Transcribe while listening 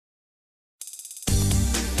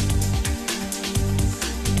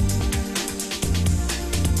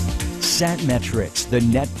Satmetrics, the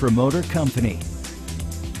Net Promoter Company.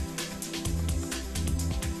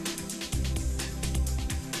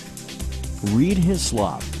 Reid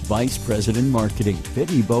Hislop, Vice President Marketing,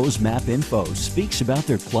 Pitney Bowes Map Info, speaks about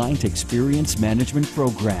their Client Experience Management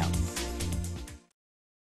Program.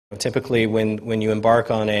 Typically, when you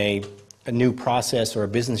embark on a new process or a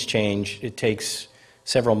business change, it takes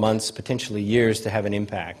several months, potentially years, to have an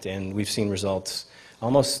impact, and we've seen results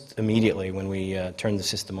almost immediately when we turn the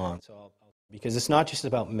system on. Because it's not just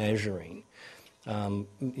about measuring.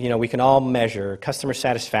 We can all measure. Customer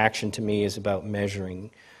satisfaction, to me, is about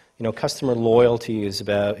measuring. Customer loyalty is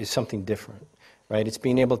something different, right? It's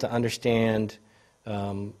being able to understand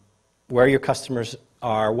where your customers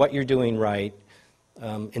are, what you're doing right,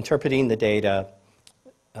 interpreting the data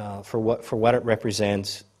for what it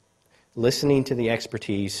represents, listening to the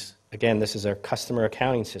expertise. Again, this is our customer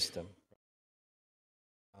accounting system.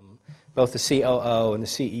 Both the COO and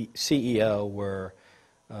the CEO were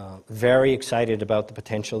very excited about the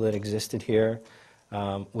potential that existed here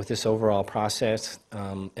with this overall process.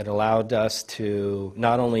 It allowed us to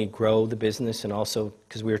not only grow the business, and also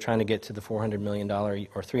because we were trying to get to the $400 million or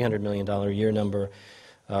 $300 million a year number,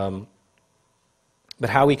 but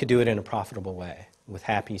how we could do it in a profitable way with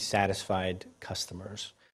happy, satisfied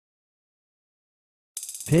customers.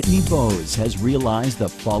 Pitney Bowes has realized the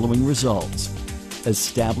following results.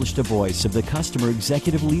 Established a voice of the customer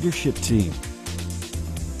executive leadership team.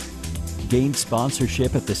 Gained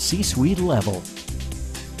sponsorship at the C-suite level.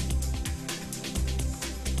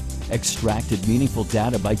 Extracted meaningful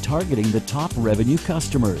data by targeting the top revenue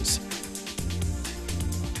customers.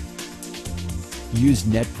 Use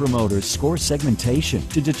Net Promoter Score segmentation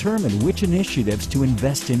to determine which initiatives to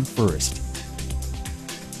invest in first.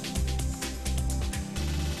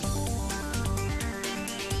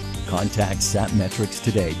 Contact Satmetrics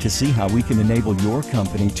today to see how we can enable your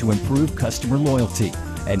company to improve customer loyalty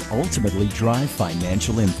and ultimately drive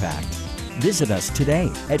financial impact. Visit us today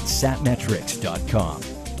at satmetrics.com.